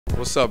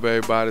What's up,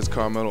 everybody? It's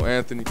Carmelo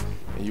Anthony,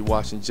 and you're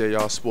watching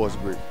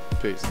JRSportBrief.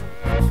 Peace.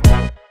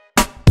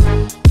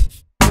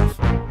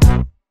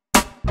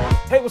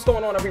 Hey, what's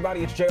going on,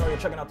 everybody? It's JR. You're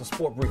checking out the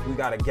Sport Brief. We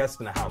got a guest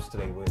in the house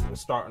today. We're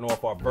starting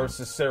off our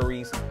Versus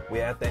series.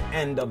 We're at the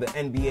end of the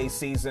NBA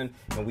season,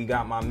 and we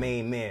got my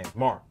main man,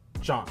 Marc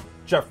John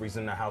Jeffries,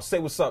 in the house. Say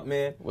what's up,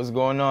 man. What's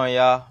going on,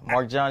 y'all?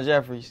 Marc John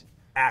Jeffries.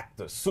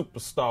 Actor,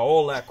 superstar,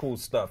 all that cool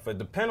stuff. It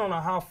depending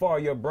on how far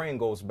your brain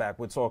goes back,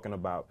 we're talking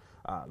about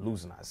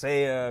losing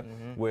Isaiah.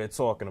 We're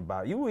talking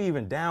about, you were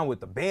even down with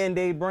the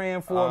Band-Aid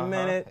brand for a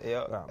minute.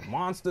 Yep.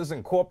 Monsters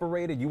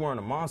Incorporated. You weren't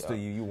a monster.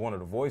 Yep. You were one of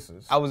the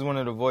voices. I was one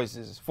of the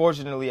voices.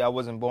 Fortunately, I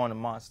wasn't born a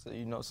monster,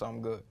 so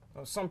I'm good.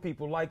 Some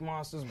people like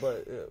monsters,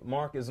 but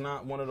Marc is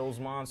not one of those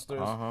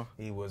monsters.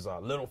 He was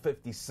Little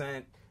 50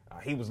 Cent.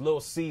 He was Lil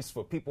Cease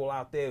for people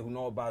out there who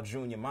know about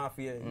Junior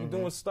Mafia. You're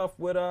doing stuff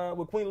with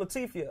Queen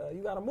Latifah.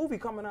 You got a movie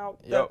coming out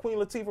that Queen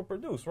Latifah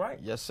produced, right?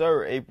 Yes,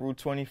 sir. April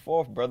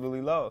 24th, Brotherly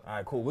Love. All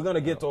right, cool. We're going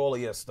to get to all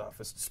of your stuff.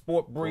 It's the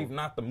Sport Brief,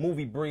 not the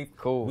movie brief.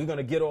 Cool. We're going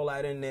to get all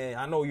that in there.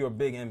 I know you're a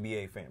big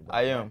NBA fan, bro.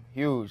 I am.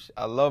 Huge.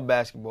 I love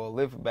basketball.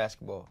 Live for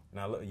basketball.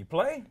 Now, look, you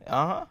play?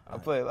 I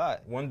play a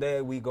lot. One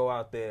day we go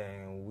out there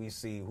and we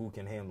see who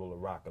can handle the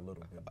rock a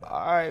little bit better.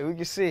 All right, we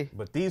can see.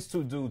 But these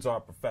two dudes are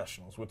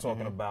professionals. We're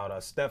talking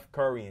about Steph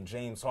Curry and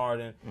James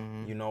Harden.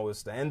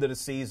 It's the end of the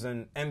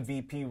season,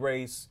 MVP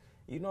race.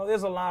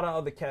 There's a lot of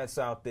other cats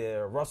out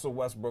there. Russell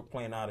Westbrook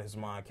playing out of his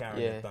mind,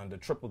 carrying the Thunder,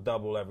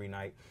 triple-double every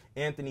night.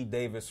 Anthony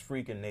Davis,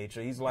 freaking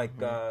nature. He's like,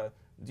 do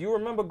you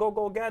remember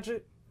Go-Go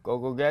Gadget?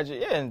 Go-Go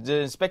Gadget? Yeah, and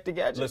Inspector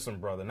Gadget. Listen,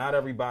 brother, not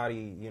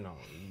everybody,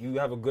 you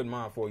have a good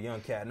mind for a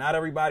young cat. Not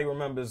everybody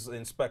remembers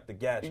Inspector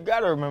Gadget. You got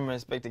to remember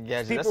Inspector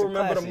Gadget. People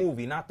remember the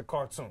movie, not the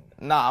cartoon.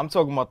 Nah, I'm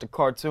talking about the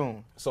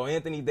cartoon. So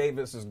Anthony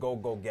Davis is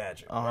Go-Go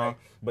Gadget, right?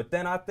 But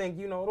then I think,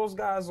 those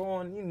guys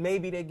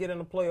maybe they get in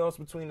the playoffs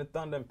between the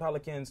Thunder and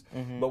Pelicans.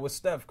 But with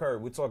Steph Curry,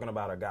 we're talking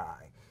about a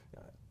guy.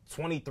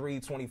 23,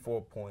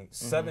 24 points,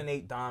 7,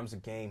 8 dimes a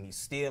game. He's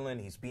stealing.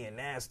 He's being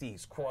nasty.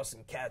 He's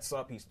crossing cats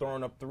up. He's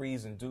throwing up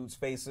threes in dudes'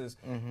 faces.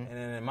 And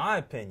in my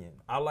opinion,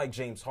 I like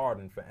James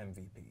Harden for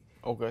MVP.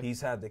 Okay.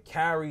 He's had to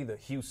carry the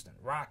Houston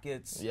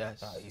Rockets.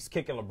 Yes. He's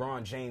kicking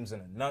LeBron James in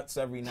the nuts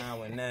every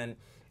now and then.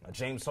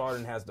 James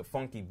Harden has the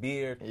funky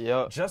beard.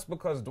 Yep. Just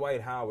because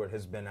Dwight Howard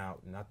has been out,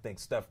 and I think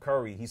Steph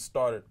Curry, he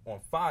started on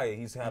fire,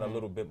 he's had a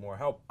little bit more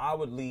help. I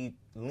would lean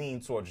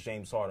towards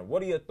James Harden.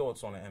 What are your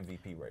thoughts on the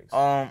MVP race?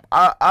 I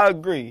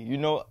agree.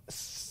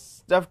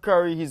 Steph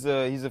Curry, he's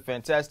a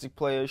fantastic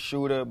player,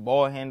 shooter,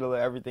 ball handler,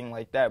 everything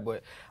like that.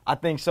 But I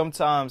think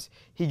sometimes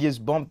he gets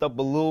bumped up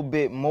a little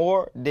bit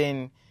more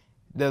than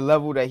the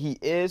level that he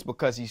is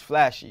because he's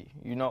flashy,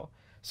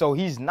 So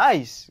he's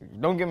nice.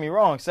 Don't get me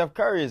wrong. Steph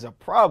Curry is a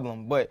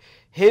problem. But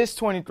his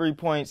 23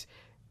 points,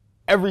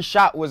 every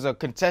shot was a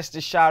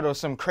contested shot or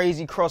some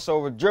crazy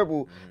crossover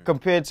dribble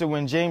compared to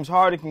when James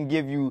Harden can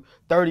give you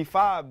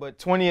 35, but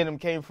 20 of them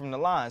came from the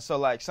line.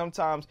 So,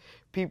 sometimes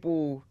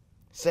people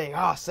say,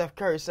 Steph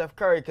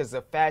Curry, because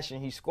the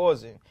fashion he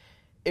scores in.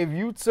 If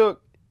you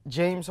took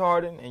James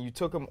Harden and you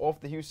took him off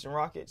the Houston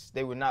Rockets,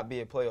 they would not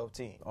be a playoff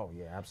team. Oh,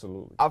 yeah,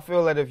 absolutely. I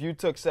feel that if you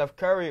took Steph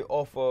Curry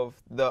off of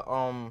the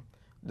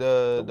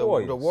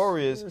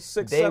Warriors,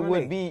 6, they 7,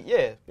 would 8. be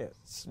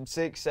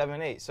 6,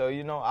 7, 8. So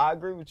I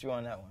agree with you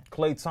on that one.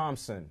 Klay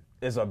Thompson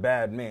is a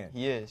bad man.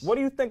 He is. What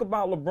do you think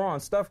about LeBron?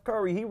 Steph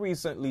Curry, he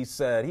recently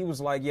said, he was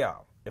like,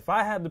 if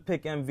I had to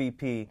pick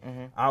MVP,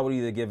 I would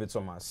either give it to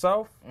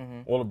myself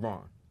or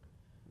LeBron.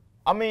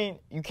 I mean,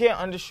 you can't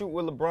undershoot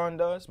what LeBron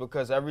does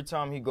because every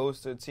time he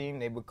goes to a team,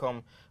 they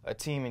become a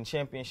team in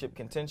championship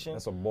contention.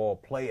 That's a ball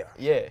player.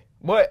 Yeah.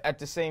 But at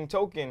the same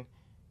token,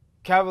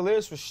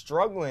 Cavaliers were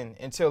struggling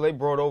until they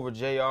brought over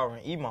JR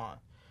and Iman.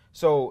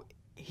 So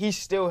he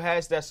still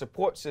has that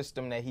support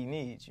system that he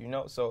needs,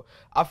 So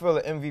I feel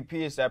the MVP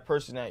is that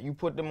person that you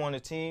put them on the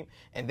team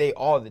and they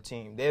are the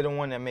team. They're the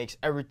one that makes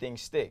everything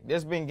stick.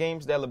 There's been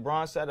games that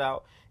LeBron sat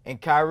out and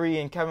Kyrie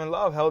and Kevin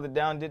Love held it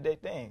down, did their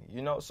thing,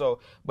 So,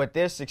 but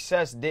their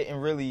success didn't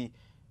really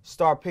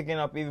start picking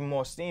up even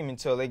more steam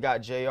until they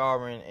got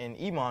JR and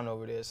Iman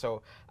over there.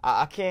 So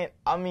I think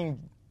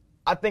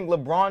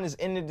LeBron is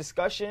in the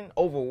discussion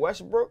over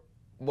Westbrook,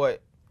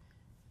 but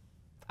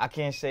I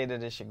can't say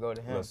that it should go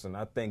to him. Listen,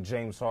 I think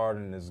James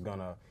Harden is going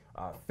to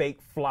fake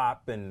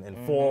flop and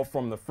fall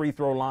from the free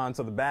throw line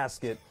to the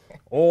basket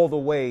all the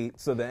way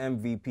to the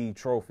MVP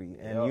trophy.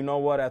 And you know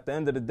what? At the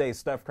end of the day,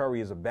 Steph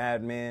Curry is a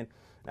bad man.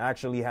 I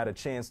actually had a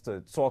chance to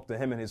talk to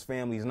him and his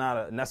family. He's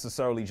not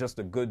necessarily just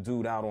a good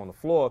dude out on the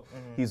floor.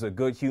 He's a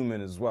good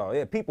human as well.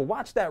 Yeah, people,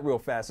 watch that real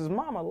fast. His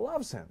mama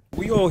loves him.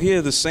 We all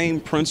hear the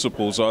same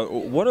principles.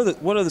 What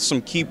are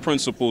some key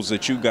principles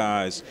that you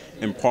guys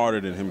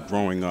imparted in him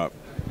growing up?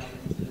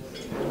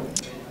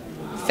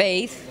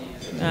 Faith,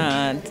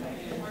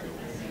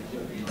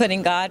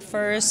 putting God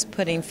first,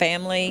 putting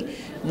family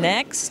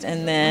next,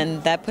 and then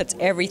that puts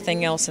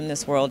everything else in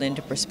this world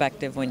into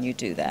perspective when you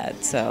do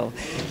that. So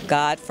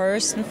God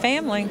first and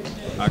family.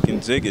 I can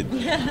dig it.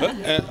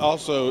 And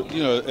also,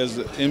 as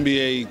the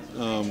NBA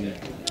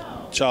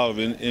child of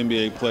an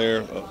NBA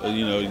player,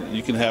 you know,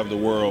 you can have the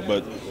world,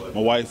 but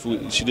my wife,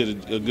 she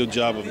did a good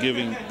job of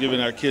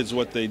giving our kids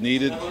what they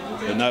needed,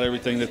 but not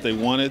everything that they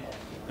wanted.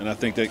 And I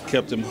think that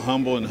kept him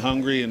humble and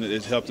hungry, and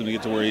it helped him to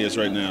get to where he is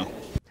right now.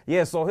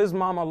 Yeah, so his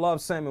mama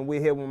loves him, and we're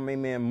here with my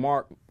man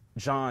Marc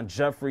John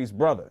Jeffries.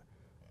 Brother,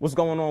 what's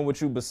going on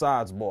with you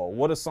besides ball?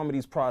 What are some of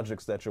these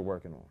projects that you're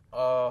working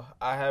on?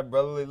 I have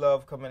Brotherly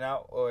Love coming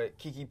out, or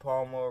Kiki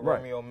Palmer, Right.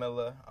 Romeo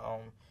Miller,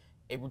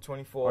 April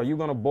 24th. Are you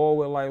gonna ball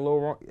with like Lil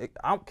Romeo?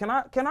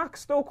 Can I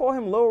still call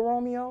him Lil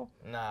Romeo?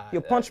 Nah.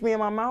 He'll punch me in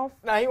my mouth?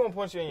 Nah, he won't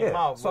punch you in your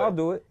mouth. So I'll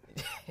do it.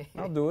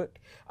 I'll do it.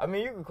 I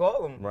mean, you can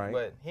call him, Right.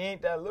 but he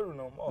ain't that little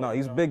no more. No,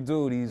 he's a big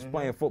dude. He's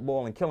playing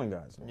football and killing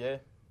guys. Yeah.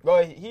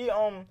 Well,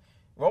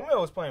 Romeo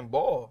was playing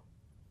ball.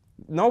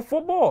 No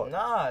football.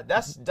 Nah,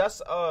 that's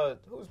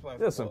who's playing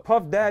Listen,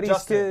 football? Puff Daddy's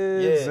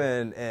Justin, kids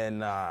yeah.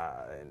 and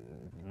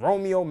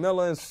Romeo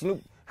Miller and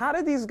Snoop. How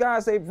did these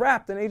guys, they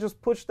rapped and they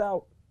just pushed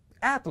out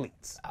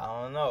athletes? I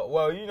don't know.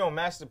 Well, you know,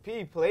 Master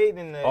P played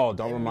in the Oh,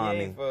 don't NBA remind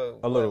me. for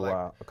A little like,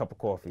 while. A cup of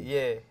coffee.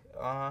 Yeah.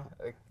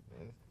 Like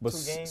But 2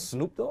 games.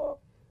 Snoop Dogg?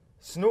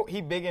 Snoop,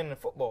 he big in the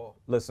football.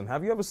 Listen,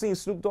 have you ever seen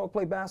Snoop Dogg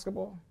play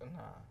basketball? Nah,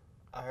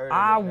 I heard.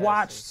 I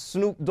watched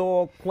Snoop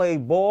Dogg play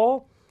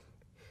ball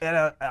at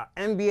a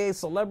NBA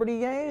celebrity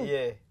game.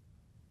 Yeah.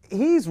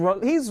 He's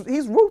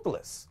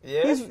ruthless.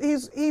 Yeah?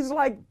 He's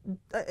like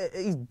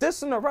he's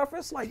dissing the ref.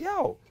 It's like,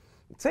 yo,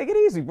 take it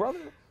easy, brother.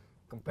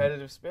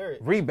 Competitive spirit.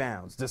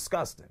 Rebounds,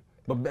 disgusting.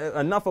 But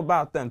enough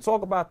about them.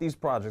 Talk about these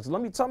projects.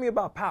 Tell me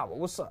about Power.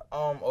 What's up?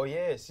 Oh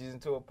yeah, season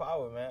 2 of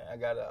Power, man. I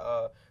got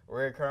a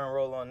recurring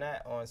role on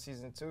that on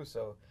season 2,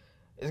 so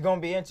it's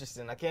gonna be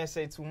interesting. I can't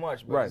say too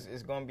much, but Right.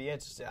 it's gonna be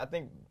interesting. I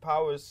think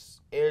Power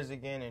airs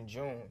again in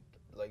June,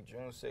 like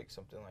June 6th,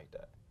 something like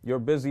that. You're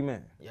a busy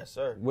man. Yes,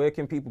 sir. Where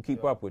can people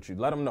keep up with you?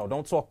 Let them know.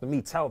 Don't talk to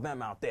me. Tell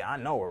them out there. I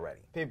know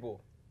already.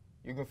 People,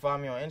 you can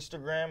find me on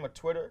Instagram or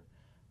Twitter,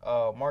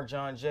 Marc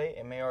John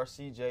J,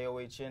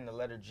 MarcJohn, the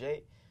letter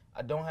J.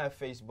 I don't have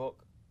Facebook,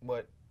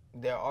 but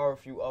there are a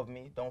few of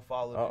me. Don't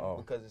follow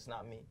me because it's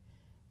not me.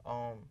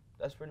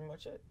 That's pretty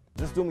much it.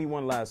 Just do me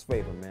one last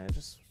favor, man.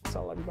 Just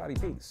tell everybody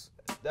peace.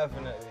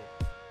 Definitely.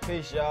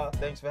 Peace, y'all.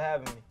 Thanks for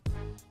having me.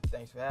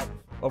 Thanks for having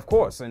me. Of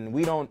course, and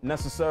we don't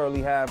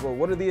necessarily have,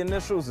 what are the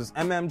initials? Is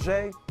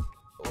MMJ?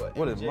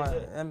 What is my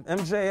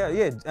MJ?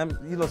 Yeah,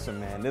 you listen,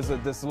 man. There's a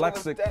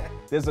dyslexic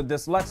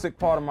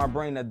part of my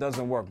brain that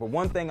doesn't work. But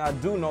one thing I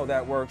do know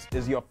that works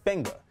is your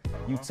finger.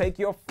 You take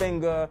your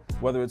finger,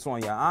 whether it's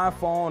on your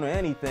iPhone or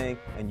anything,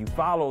 and you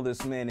follow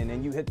this man, and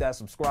then you hit that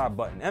subscribe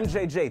button.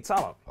 MJJ,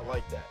 tell him. I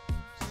like that.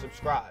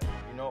 Subscribe,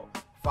 you know.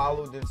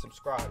 Follow, then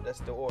subscribe.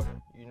 That's the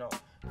order, you know.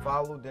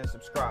 Follow, then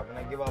subscribe. When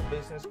I give out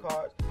business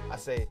cards, I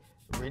say,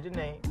 read the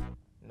name,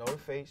 know the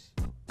face,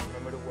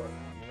 remember the word.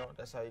 You know,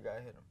 that's how you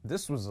gotta hit them.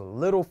 This was a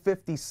little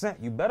 50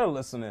 Cent. You better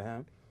listen to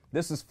him.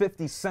 This is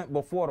 50 Cent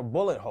before the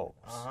bullet holes.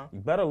 You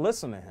better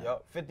listen to him.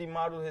 Yup, 50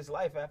 modeled his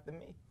life after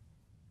me.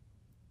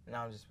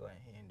 Now I'm just playing.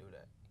 He didn't do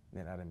that.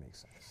 Yeah, that didn't make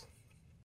sense.